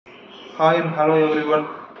Hi and hello everyone.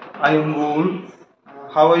 I am Google.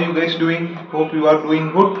 How are you guys doing? Hope you are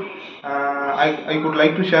doing good. I would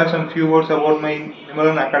like to share some few words about my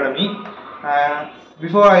Nimiran Academy.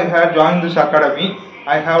 Before I had joined this academy,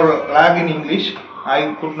 I have lag in English.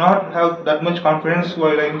 I could not have that much confidence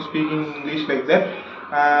while I am speaking English like that.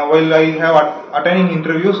 While I have attending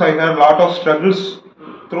interviews, I had lot of struggles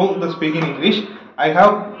through the speaking English. I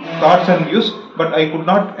have thoughts and views, but I could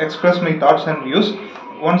not express my thoughts and views.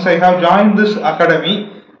 Once I have joined this academy,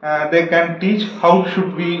 they can teach how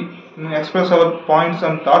should we express our points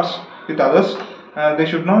and thoughts with others. They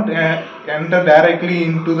should not enter directly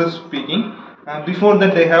into the speaking. Before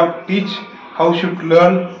that, they have teach how should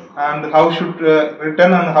learn and how should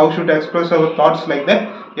return and how should express our thoughts like that.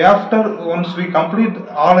 After once we complete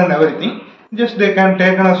all and everything, just they can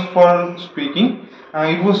take us for speaking.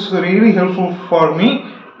 It was really helpful for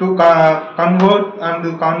me to convert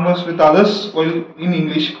and converse with others while in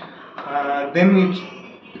English. Then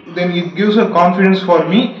it gives a confidence for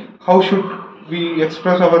me. How should we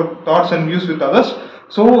express our thoughts and views with others?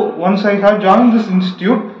 So once I had joined this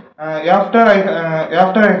institute, after I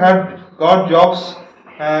had got jobs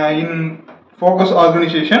in focus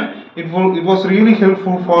organization, it was really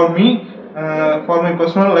helpful for me for my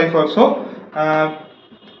personal life also.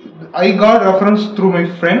 I got reference through my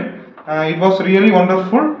friend. It was really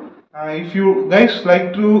wonderful. If you guys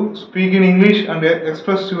like to speak in English and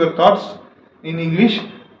express your thoughts in English,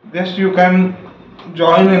 just you can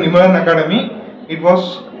join an Nimiran Academy. It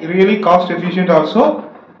was really cost efficient also.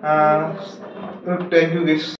 Thank you guys.